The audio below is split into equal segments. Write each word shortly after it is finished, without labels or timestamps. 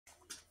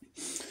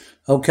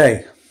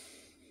Okay,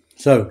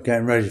 so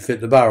getting ready to fit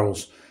the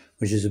barrels,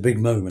 which is a big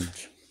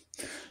moment.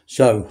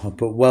 So I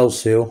put well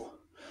seal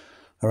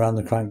around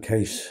the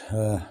crankcase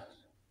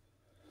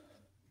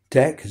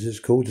deck, as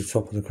it's called, the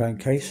top of the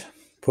crankcase.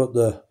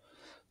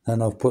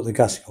 Then I've put the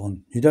gasket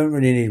on. You don't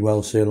really need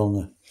well seal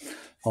at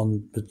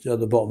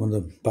the bottom of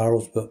the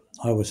barrels, but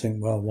I always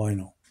think, well, why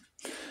not?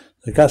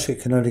 The gasket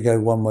can only go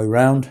one way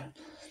round.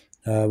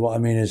 What I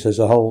mean is there's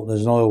an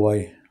oil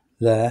way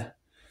there,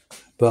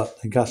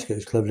 but the gasket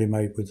is cleverly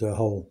made with a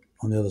hole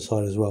on the other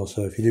side as well.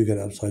 So if you do get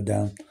it upside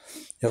down,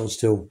 it'll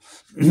still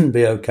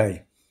be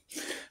okay.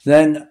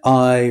 Then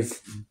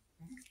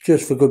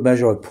just for good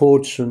measure, I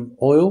poured some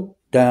oil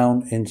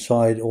down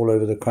inside all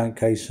over the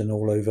crankcase and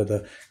all over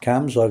the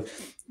cams. I've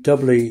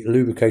doubly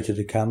lubricated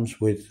the cams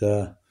with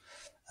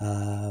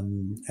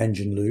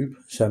engine lube,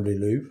 assembly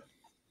lube.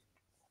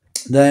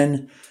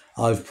 Then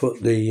I've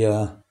put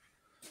the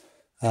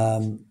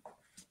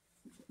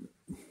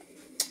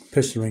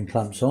piston ring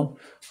clamps on.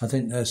 I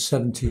think they're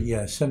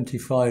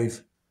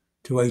 75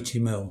 to 80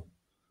 mil,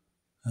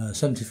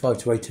 75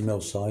 to 80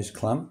 mil size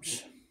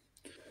clamps,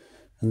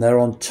 and they're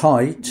on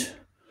tight,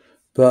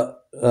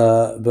 but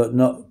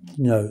not,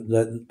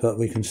 but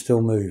we can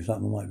still move. That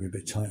one might be a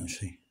bit tight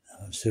actually.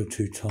 Still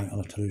too tight. I'll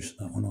have to loosen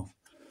that one off.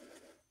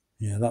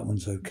 Yeah, that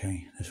one's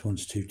okay. This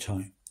one's too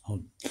tight.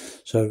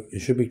 So it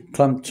should be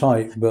clamped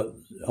tight, but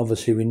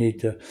obviously we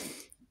need the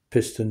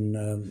piston,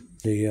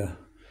 the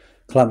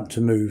clamp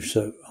to move.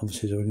 So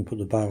obviously, so we can put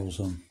the barrels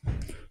on.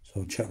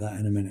 So I'll check that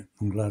in a minute.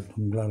 I'm glad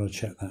I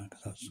checked that,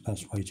 because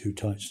that's way too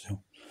tight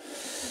still.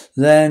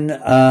 Then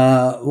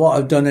what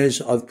I've done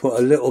is I've put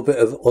a little bit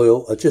of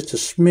oil, just a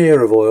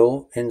smear of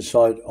oil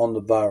inside on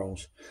the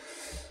barrels.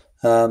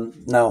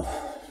 Now,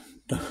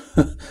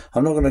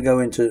 I'm not going to go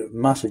into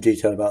massive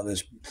detail about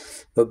this,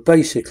 but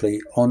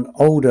basically on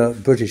older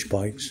British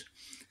bikes,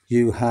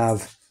 you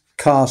have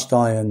cast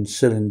iron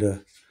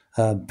cylinder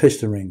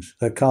piston rings.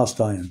 They're cast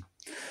iron.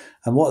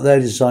 And what they're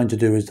designed to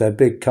do is they're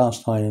big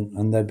cast iron,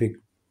 and they're big,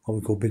 what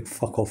we call big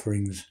fuck off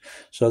rings.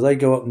 So they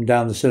go up and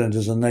down the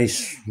cylinders and they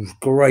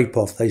scrape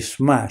off, they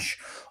smash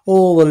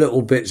all the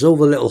little bits, all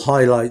the little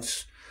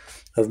highlights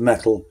of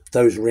metal,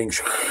 those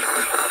rings,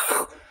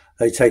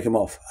 they take them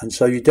off. And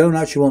so you don't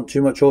actually want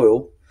too much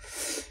oil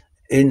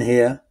in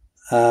here,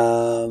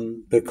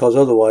 because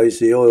otherwise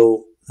the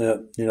oil,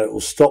 it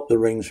will stop the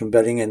rings from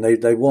bedding in.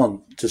 They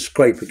want to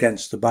scrape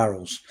against the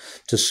barrels,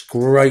 to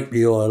scrape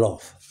the oil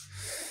off,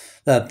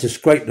 to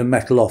scrape the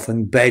metal off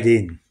and bed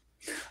in.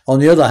 On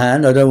the other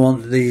hand, I don't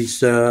want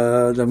these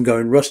them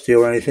going rusty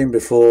or anything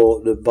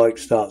before the bike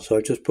starts, so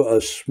I just put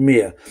a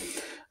smear.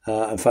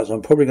 In fact,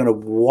 I'm probably going to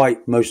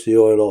wipe most of the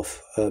oil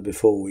off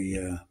before we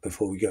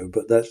go,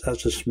 but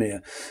that's a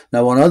smear.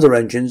 Now, on other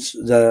engines,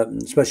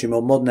 especially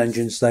more modern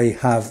engines, they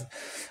have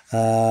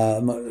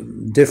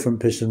different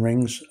piston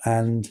rings,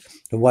 and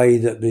the way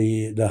that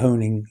the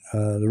honing,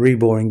 the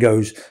reboring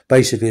goes,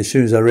 basically as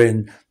soon as they're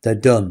in, they're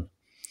done.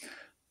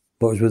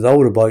 But with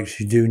older bikes,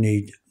 they do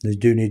need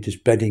this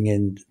bedding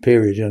in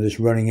period, this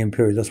running in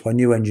period. That's why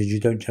new engines, you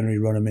don't generally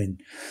run them in,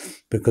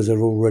 because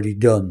they're already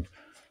done.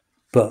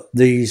 But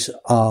these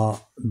are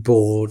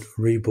bored,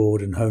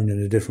 rebored and honed in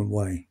a different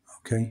way,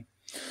 okay?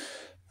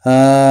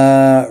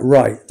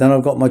 Right, then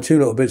I've got my two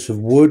little bits of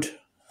wood,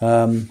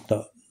 and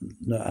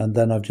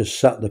then I've just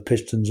sat the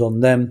pistons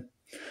on them,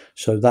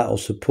 so that'll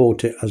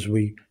support it as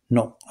we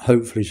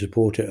hopefully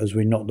support it as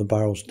we knock the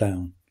barrels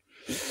down,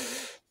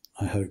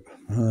 I hope.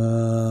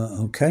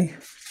 Okay,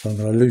 so I'm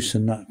going to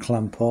loosen that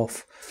clamp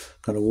off.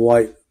 I'm going to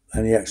wipe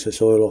any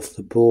excess oil off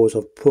the bores.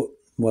 I've put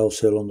well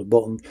seal on the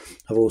bottom.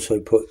 I've also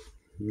put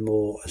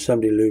more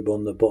assembly lube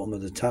on the bottom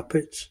of the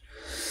tappets,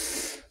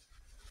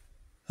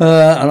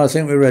 and I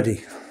think we're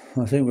ready.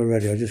 I'm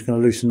just going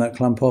to loosen that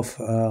clamp off.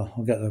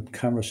 I'll get the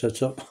camera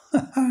set up.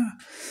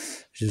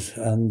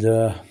 And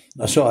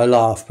I sort of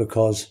laugh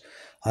because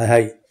I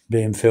hate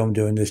being filmed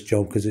doing this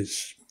job, because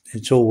it's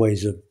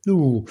always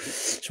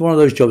it's one of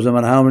those jobs, no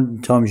matter how many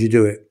times you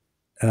do it,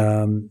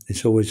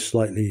 it's always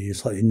slightly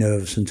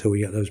nervous until we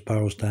get those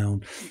barrels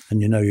down and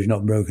you've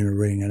not broken a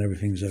ring and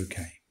everything's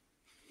okay.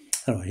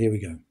 All right, here we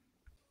go.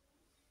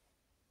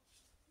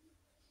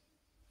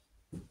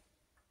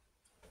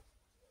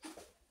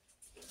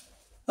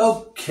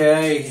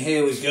 Okay,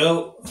 here we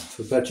go,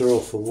 for better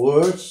or for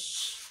worse.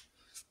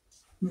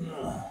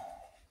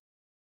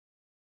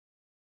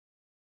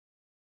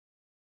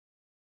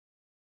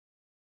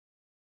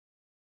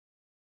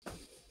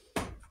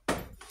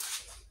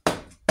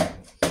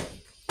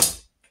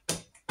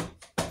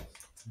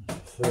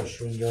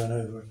 First ring going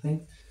over, I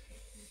think.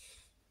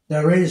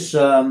 There is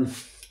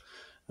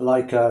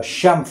like a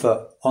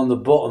chamfer on the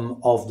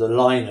bottom of the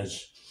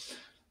liners,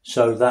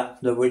 so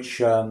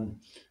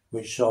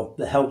which sort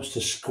of helps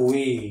to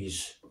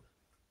squeeze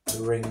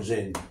the rings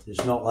in.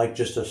 It's not like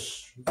just a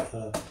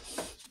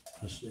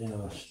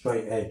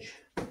straight edge.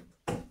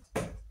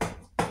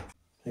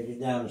 Take it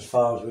down as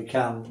far as we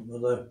can,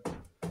 although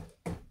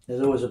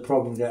there's always a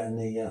problem getting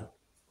the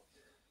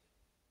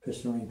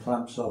piston ring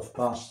clamps off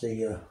past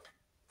the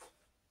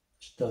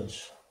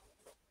studs.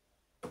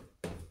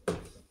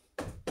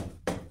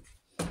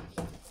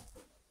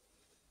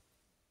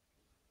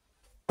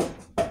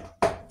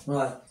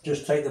 Right,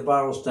 just take the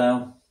barrels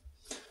down.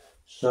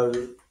 So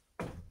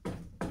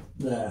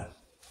there.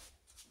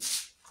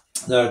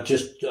 They're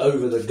just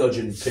over the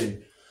gudgeon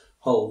pin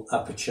hole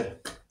aperture.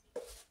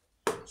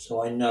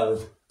 So I know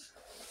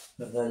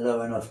that they're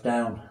low enough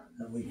down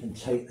that we can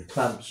take the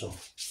clamps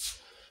off.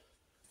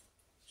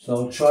 So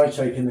I'll try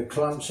taking the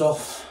clamps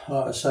off.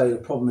 Like I say, the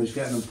problem is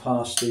getting them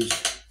past these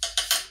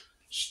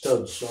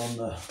studs on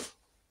the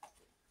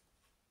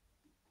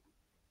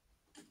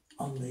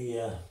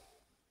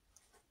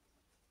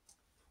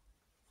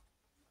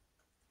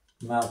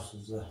mouth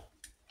of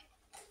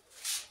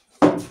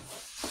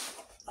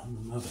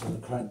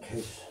the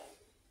crankcase.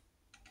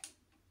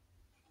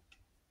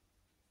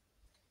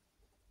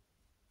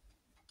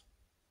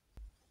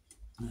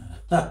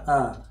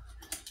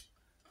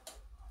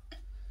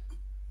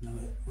 No,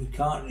 we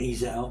can't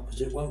ease it out because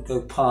it won't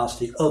go past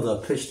the other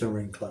piston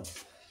ring clamp.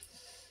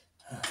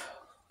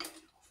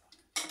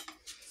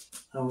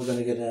 How are we going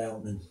to get it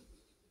out then?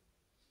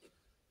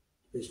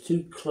 If it's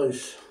too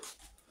close,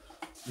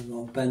 I'm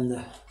going to bend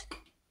the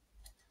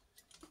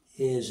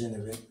ears in a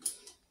bit.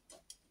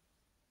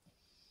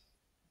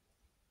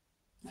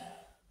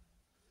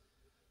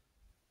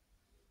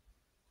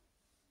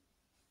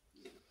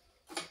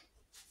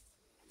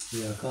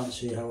 Yeah, I can't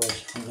see how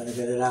else I'm going to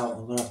get it out.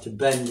 I'm going to have to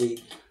bend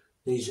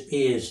these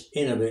ears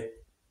in a bit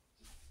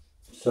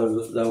so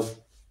that they'll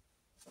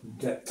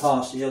get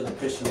past the other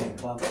piston ring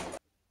clamp.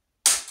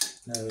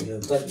 There we go,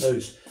 bend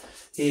those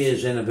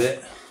ears in a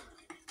bit.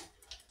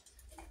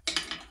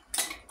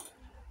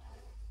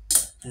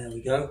 There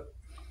we go.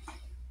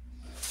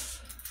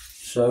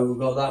 So we've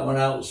got that one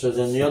out, so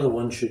then the other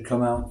one should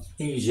come out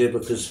easier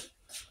because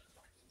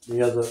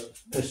the other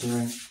piston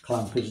ring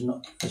clamp is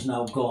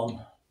now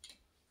gone.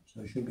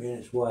 So it should be in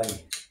its way.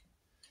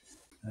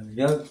 There we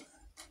go.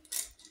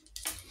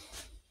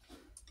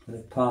 Put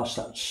it past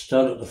that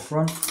stud at the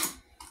front.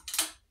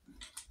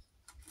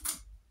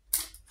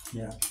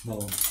 Yeah,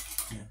 no,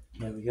 yeah,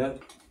 there we go.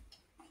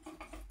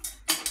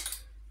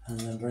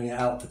 And then bring it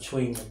out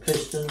between the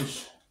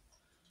pistons,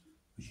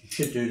 which you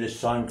should do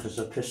this time because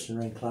the piston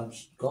ring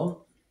clamp's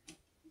gone.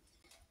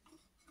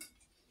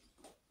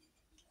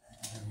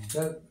 There we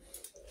go.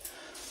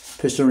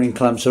 Piston ring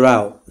clamps are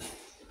out.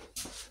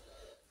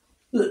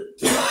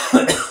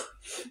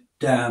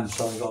 Damn,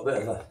 so I've got a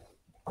bit of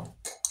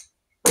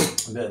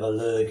a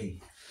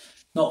lurgy.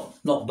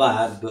 Not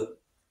bad,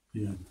 but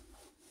you know,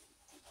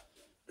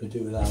 could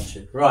do without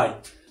it.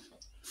 Right,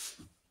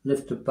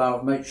 lift the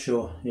barrel. Make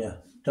sure, yeah,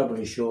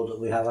 doubly sure that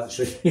we have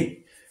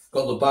actually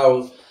got the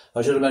barrel.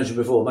 I should have mentioned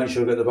before. Make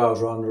sure we get the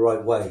barrels around the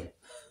right way.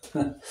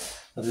 That'd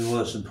be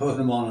worse than putting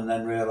them on and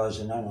then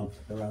realising, hang on,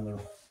 they're around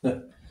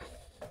the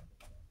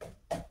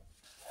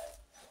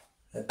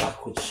they're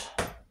backwards.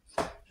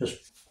 Just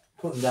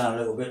put them down a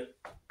little bit,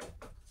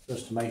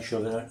 just to make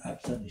sure they don't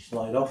accidentally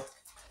slide off.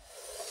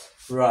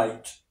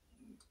 Right,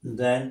 and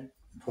then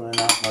pulling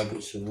out my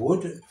bits of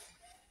wood. If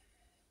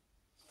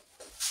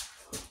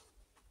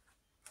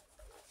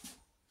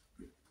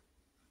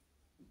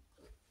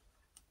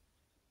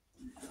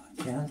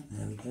I can,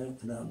 there we go,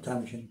 without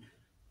damaging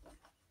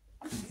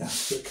the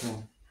gasket. Come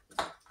on,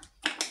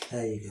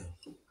 there you go.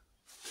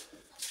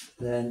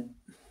 Then,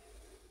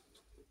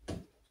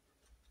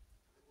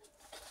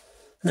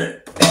 oh,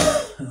 there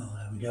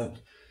we go.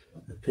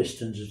 The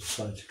pistons have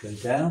decided to go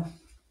down.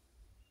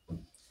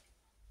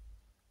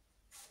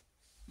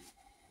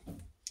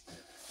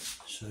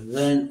 So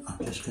then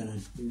I'm just going to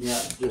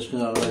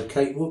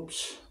locate.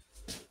 Whoops!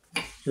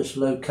 Just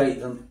locate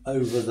them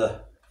over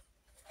the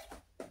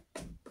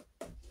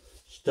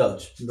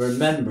studs,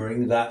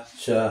 remembering that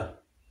you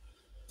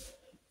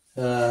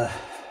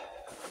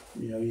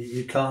know,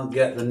 you can't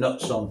get the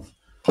nuts on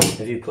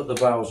if you put the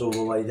barrels all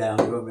the way down.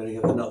 You won't really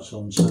get the nuts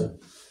on, so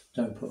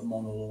don't put them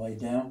on all the way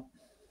down.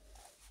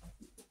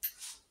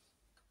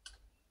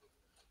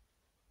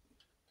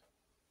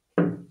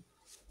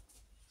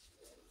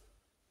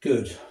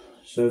 Good.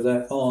 So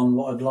they're on.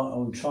 What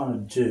I'm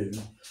trying to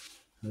do,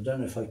 I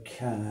don't know if I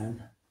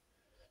can,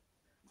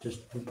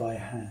 just by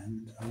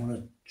hand. I want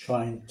to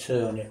try and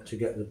turn it to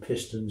get the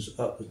pistons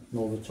up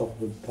more the top of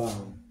the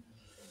barrel.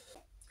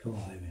 Come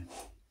on, baby.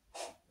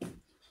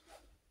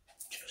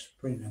 Just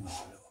bring them up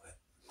a little bit.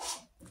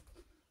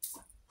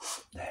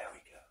 There we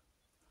go.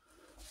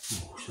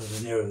 Oh, so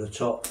they're nearer the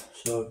top.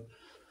 So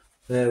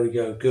there we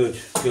go. Good,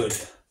 good.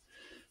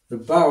 The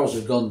barrels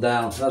have gone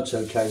down. That's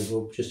okay.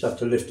 We'll just have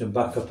to lift them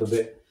back up a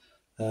bit.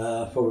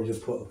 Probably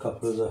just put a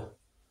couple of the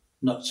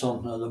nuts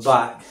on at the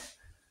back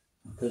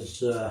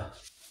because yeah,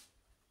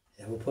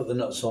 we'll put the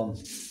nuts on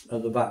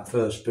at the back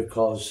first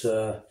because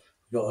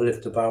we've got to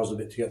lift the barrels a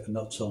bit to get the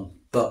nuts on.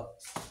 But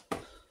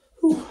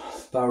whew,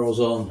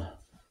 barrels on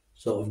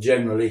sort of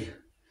generally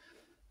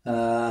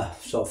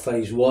sort of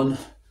phase one,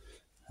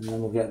 and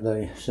then we'll get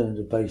the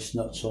cylinder base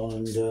nuts on,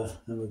 and then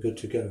we're good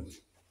to go.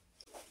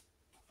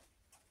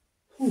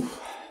 Whew.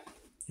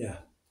 Yeah,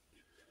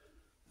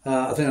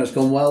 I think that's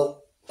gone well.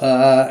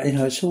 You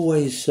know, it's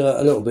always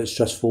a little bit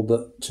stressful,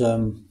 but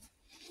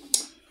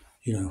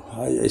you know,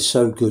 it's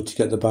so good to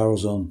get the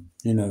barrels on.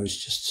 You know, it's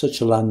just such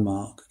a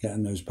landmark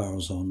getting those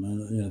barrels on.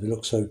 You know, they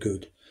look so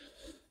good.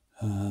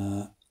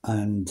 Yeah,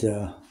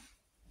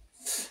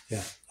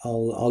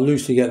 I'll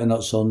loosely get the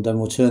nuts on, then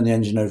we'll turn the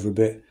engine over a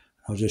bit.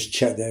 I'll just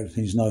check that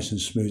everything's nice and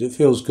smooth. It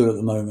feels good at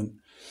the moment.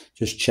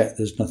 Just check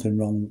there's nothing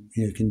wrong.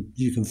 You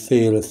can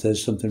feel if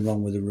there's something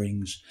wrong with the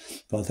rings,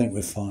 but I think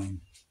we're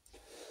fine.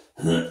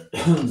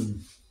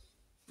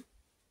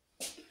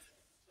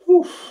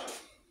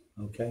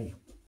 Okay.